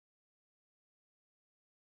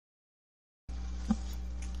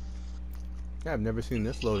Yeah, I've never seen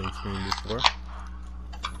this loading screen before.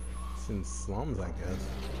 It's in slums, I guess.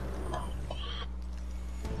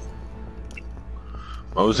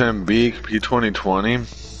 Mozambique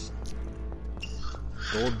P2020.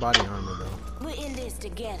 Gold body armor though. We're in this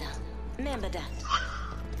together. Remember that.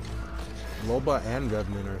 Loba and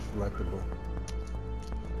Revenant are selectable.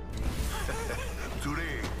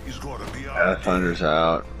 Today is gonna be Pathfinder's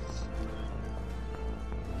out.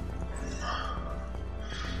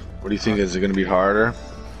 What do you think? Is it going to be harder?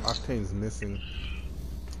 Octane's missing.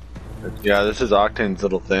 Yeah, this is Octane's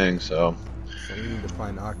little thing, so. So we need to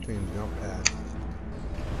find Octane's jump pad.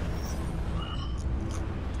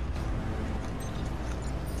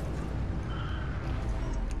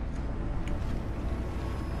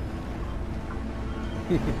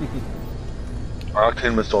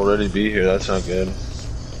 Octane must already be here, that's not good.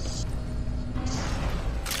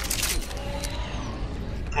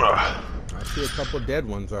 I see a couple dead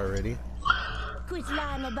ones already. Quit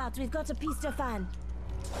lying about. We've got a piece to find.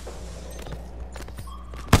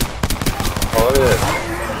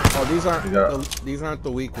 Oh, these aren't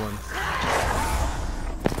the weak ones.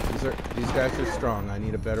 These guys are strong. I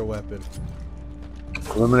need a better weapon.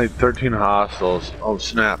 Eliminate 13 hostiles. Oh,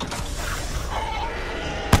 snap.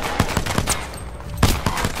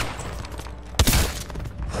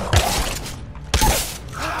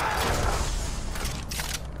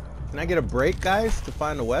 Can I get a break, guys, to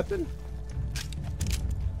find a weapon?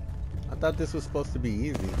 I thought this was supposed to be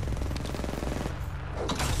easy.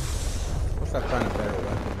 Once I find a better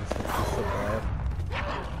weapon, it's so bad.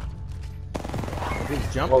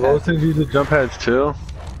 These jump Well, those things use the jump pads too.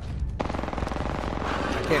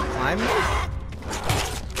 I can't climb this?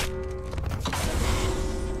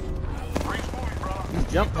 These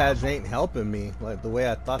jump pads ain't helping me like the way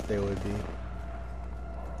I thought they would be.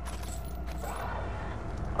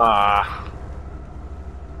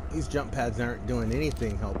 These jump pads aren't doing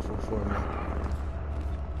anything helpful for me.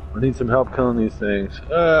 I need some help killing these things.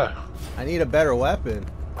 I need a better weapon.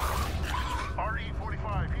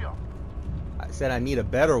 RE45 here. I said I need a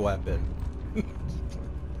better weapon.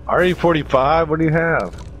 RE45, what do you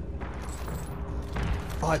have?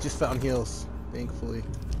 Oh, I just found heals, thankfully.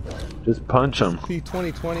 Just punch them.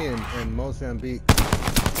 P2020 and Mozambique.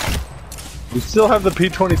 You still have the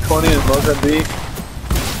P2020 in Mozambique?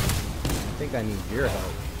 I think I need your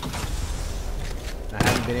help. I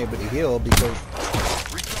haven't been able to heal because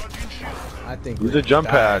I think use a jump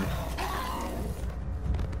pad.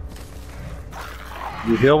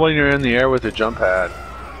 You heal when you're in the air with a jump pad.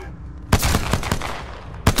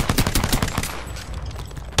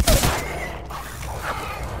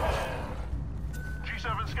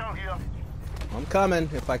 G7 scout here. I'm coming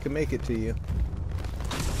if I can make it to you.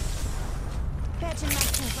 Patching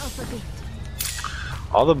myself up a bit.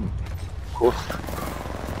 All the cool.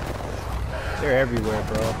 They're everywhere,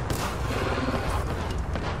 bro.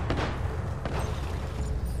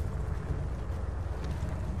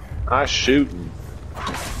 Nice shooting.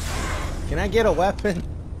 Can I get a weapon?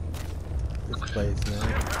 This place, man.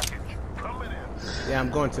 Yeah,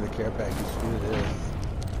 I'm going to the care package. Screw this.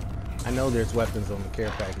 I know there's weapons on the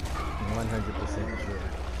care package. I'm 100% sure.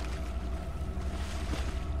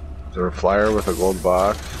 Is there a flyer with a gold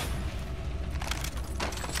box?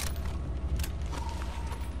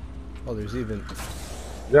 Oh, there's even...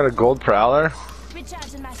 You got a gold prowler?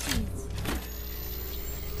 Recharging my shields.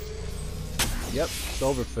 Yep, it's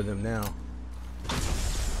over for them now.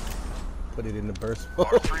 Put it in the burst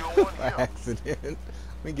mode by accident. Let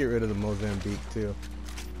me get rid of the Mozambique too.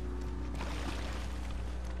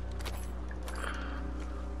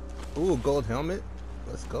 Ooh, gold helmet.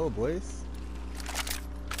 Let's go, boys.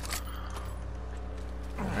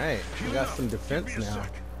 Alright, we got some defense now.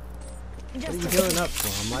 What are you healing up for?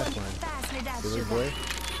 I'm lifeline. Silly boy.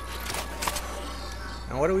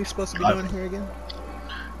 And what are we supposed to be doing here again?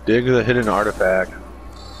 Dig the hidden artifact.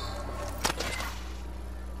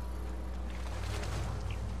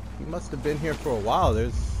 He must have been here for a while.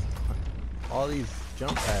 There's all these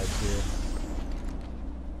jump pads here.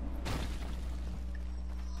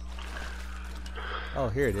 Oh,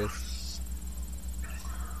 here it is.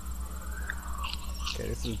 Okay,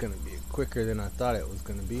 this is gonna be quicker than I thought it was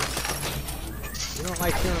gonna be. You don't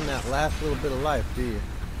like killing that last little bit of life, do you?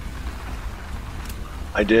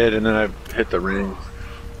 I did, and then I hit the ring.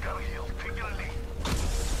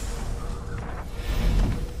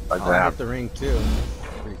 Like I that. hit the ring too.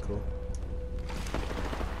 Pretty cool.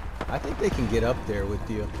 I think they can get up there with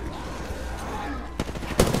you.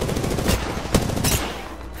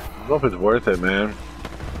 I don't know if it's worth it, man.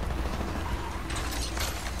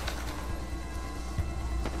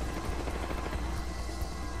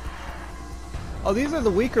 Oh, these are the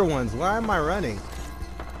weaker ones. Why am I running?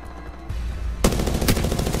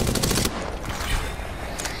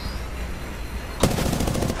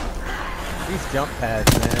 These jump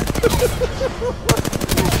pads, man.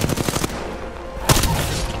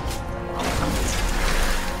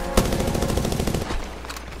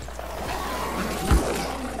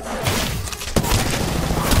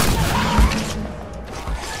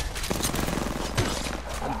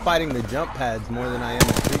 I'm fighting the jump pads more than I am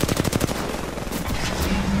the creatures.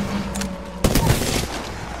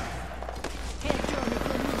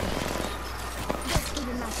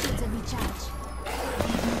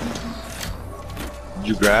 Did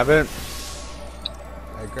you grab it?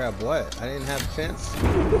 I grabbed what? I didn't have a chance.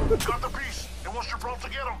 Got the piece. And once you're brought to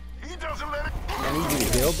get him, he doesn't let it. I need you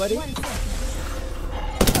to heal, buddy.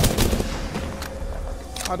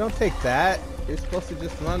 Oh, don't take that. You're supposed to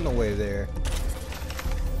just run the way there.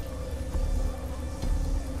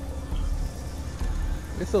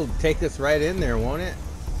 This'll take us right in there, won't it?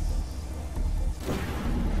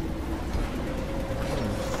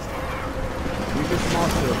 You just small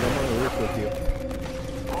shield. I'm gonna work with you.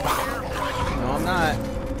 No, I'm not.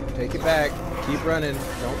 Take it back. Keep running.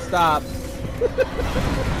 Don't stop.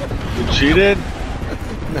 You cheated?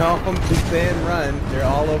 No, I'm just saying run. They're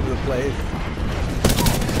all over the place.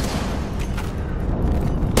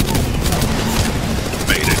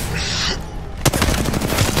 Made it.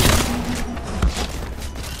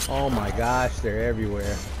 Oh my gosh, they're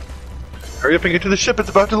everywhere. Hurry up and get to the ship. It's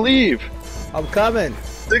about to leave. I'm coming.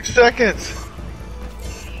 6 seconds.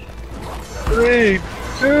 3,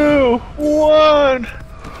 2, 1.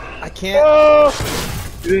 I can't. Oh,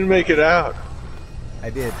 you didn't make it out. I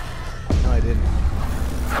did. No, I didn't.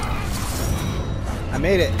 I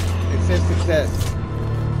made it. It says success.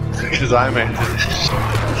 Because I made it.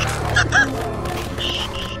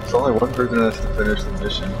 It's only one person that has to finish the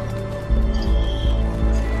mission.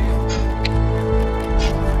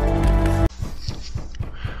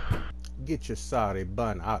 Get your sorry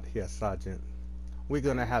bun out here, Sergeant. We're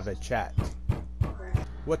gonna have a chat.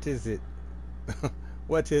 What is it?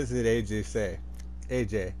 What is it, AJ say?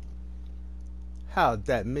 AJ, how'd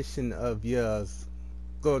that mission of yours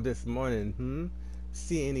go this morning,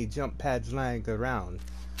 See any jump pads lying around?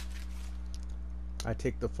 I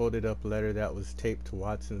take the folded up letter that was taped to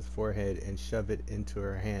Watson's forehead and shove it into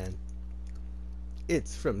her hand.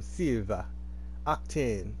 It's from Silva.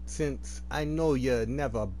 Octane, since I know you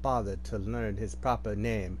never bothered to learn his proper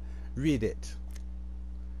name, read it.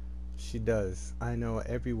 She does. I know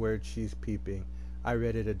every word she's peeping. I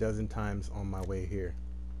read it a dozen times on my way here.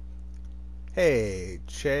 Hey,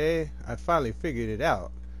 Che, I finally figured it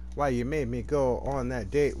out. Why you made me go on that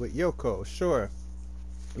date with Yoko. Sure,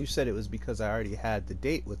 you said it was because I already had the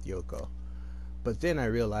date with Yoko. But then I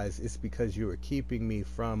realized it's because you were keeping me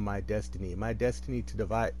from my destiny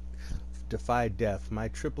to defy death, my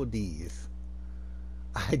triple D's.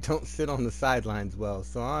 I don't sit on the sidelines well,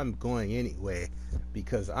 so I'm going anyway,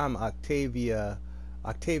 because I'm Octavio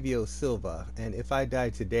Silva, and if I die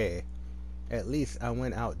today, at least I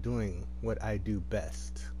went out doing what I do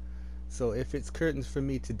best. So if it's curtains for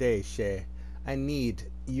me today, Shay, I need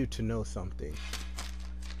you to know something.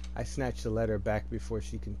 I snatch the letter back before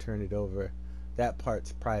she can turn it over. That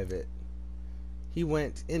part's private. He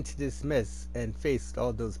went into this mess and faced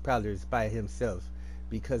all those prowlers by himself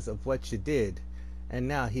because of what you did, and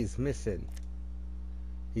now he's missing.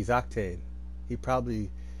 He's Octane. He's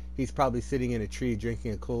probably sitting in a tree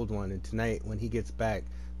drinking a cold one, and tonight when he gets back,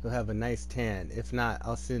 he'll have a nice tan. If not,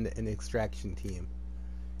 I'll send an extraction team.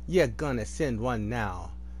 You're gonna send one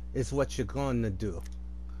now, is what you're gonna do.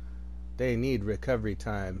 They need recovery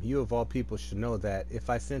time. You of all people should know that. If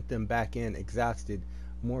I sent them back in exhausted,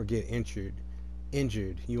 more get injured.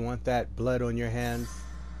 You want that blood on your hands?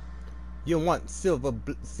 You want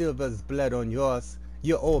Silva's blood on yours?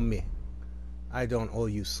 You owe me. I don't owe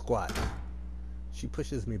you squat. She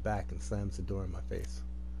pushes me back and slams the door in my face.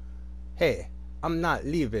 Hey, I'm not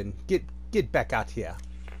leaving. Get back out here.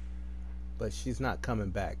 But she's not coming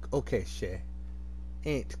back. Okay, Shay.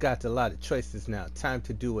 Ain't got a lot of choices now. Time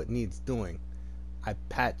to do what needs doing. I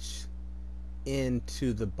patch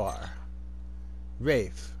into the bar.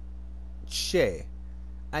 Rafe, Shay,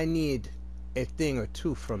 I need a thing or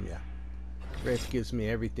two from ya. Rafe gives me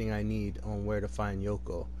everything I need on where to find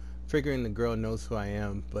Yoko. Figuring the girl knows who I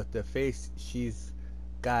am, but the face she's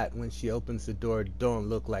got when she opens the door don't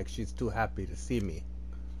look like she's too happy to see me.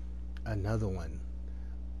 Another one.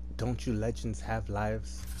 Don't you legends have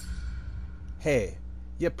lives? Hey,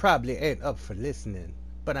 you probably ain't up for listening,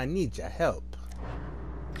 but I need your help.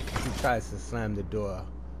 She tries to slam the door,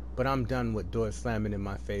 but I'm done with doors slamming in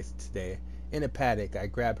my face today. In a panic, I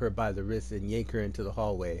grab her by the wrist and yank her into the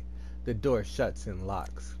hallway. The door shuts and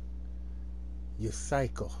locks. You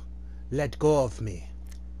psycho. Let go of me.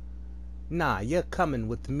 Nah, you're coming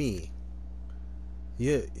with me.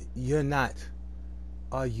 You're not.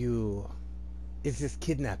 Are you... Is this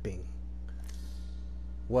kidnapping?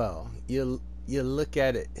 Well, you look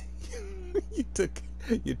at it.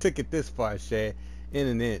 you took it this far, Shay. In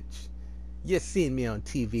an inch. You're seeing me on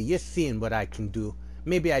TV. You're seeing what I can do.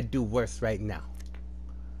 Maybe I'd do worse right now.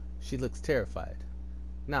 She looks terrified.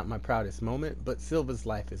 Not my proudest moment, but Silva's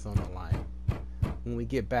life is on the line. When we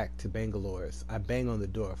get back to Bangalore's, I bang on the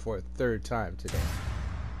door for a third time today.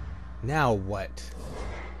 Now what?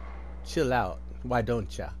 Chill out, why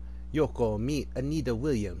don't ya? Yoko, meet Anita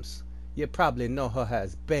Williams. You probably know her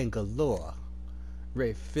as Bangalore.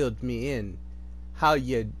 Ray filled me in. How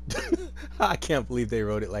you... I can't believe they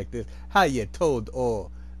wrote it like this. How you told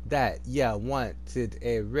all that ya wanted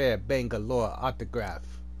a rare Bangalore autograph.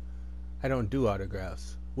 I don't do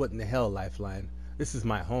autographs. What in the hell, Lifeline? This is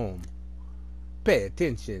my home. Pay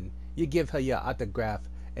attention. You give her your autograph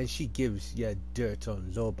and she gives you dirt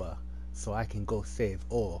on Loba so I can go save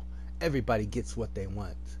all. Everybody gets what they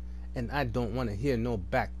want. And I don't want to hear no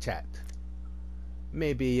back chat.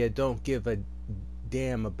 Maybe you don't give a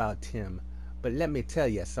damn about him, but let me tell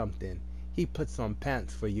you something. He puts on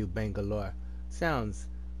pants for you, Bangalore. Sounds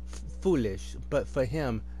foolish, but for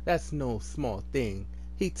him, that's no small thing.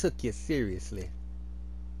 He took you seriously.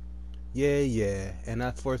 Yeah, and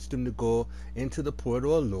I forced him to go into the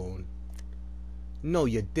portal alone. No,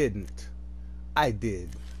 you didn't. I did.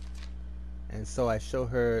 And so I show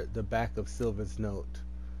her the back of Silva's note.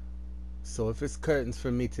 So if it's curtains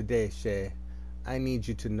for me today, Shay, I need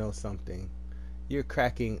you to know something. Your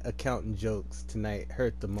cracking accountant jokes tonight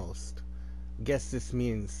hurt the most. Guess this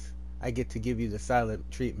means I get to give you the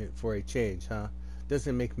silent treatment for a change, huh?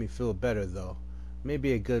 Doesn't make me feel better, though.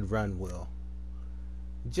 Maybe a good run will.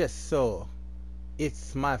 Just so.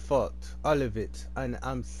 It's my fault, all of it, and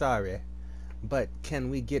I'm sorry. But can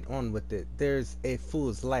we get on with it? There's a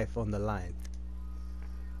fool's life on the line.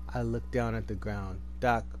 I look down at the ground.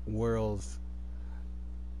 DOC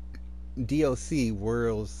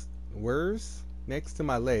whirls next to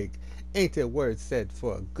my leg. Ain't a word said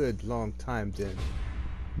for a good long time then.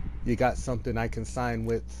 You got something I can sign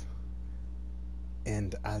with?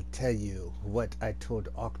 And I'll tell you what I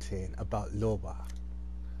told Octane about Loba.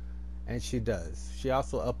 And she does. She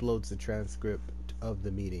also uploads the transcript of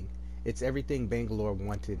the meeting. It's everything Bangalore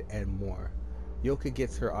wanted and more. Yoka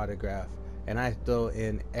gets her autograph, and I throw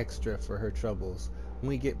in extra for her troubles. When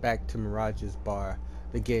we get back to Mirage's bar,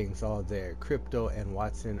 the gang's all there. Crypto and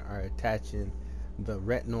Watson are attaching the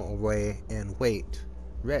retinal away, and wait,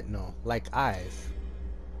 retinal, like eyes.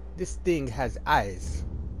 This thing has eyes.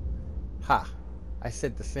 Ha, I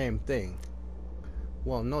said the same thing.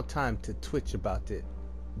 Well, no time to twitch about it.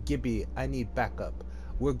 Gibby, I need backup.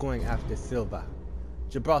 We're going after Silva.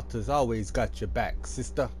 Gibraltar's always got your back,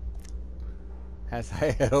 sister. As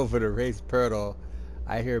I head over to Ray's portal,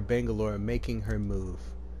 I hear Bangalore making her move.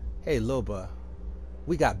 Hey, Loba,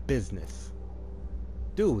 we got business.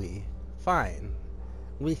 Do we? Fine.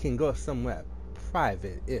 We can go somewhere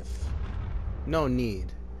private if... No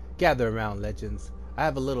need. Gather around, legends. I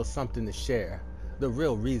have a little something to share. The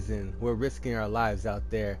real reason we're risking our lives out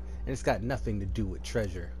there, and it's got nothing to do with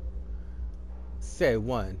treasure. Say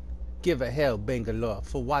one. Give a hell, Bangalore,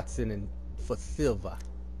 for Watson and for Silva.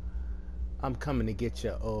 I'm coming to get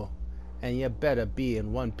you, oh, and you better be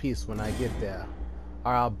in one piece when I get there,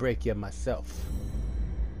 or I'll break you myself.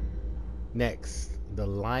 Next, the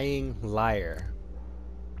lying liar.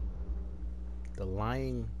 The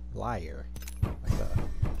lying liar.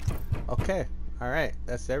 Okay, alright,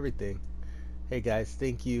 that's everything. Hey guys,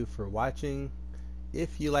 thank you for watching.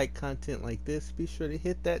 If you like content like this, be sure to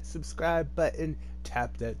hit that subscribe button,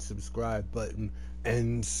 tap that subscribe button,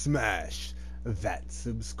 and smash that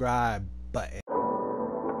subscribe button.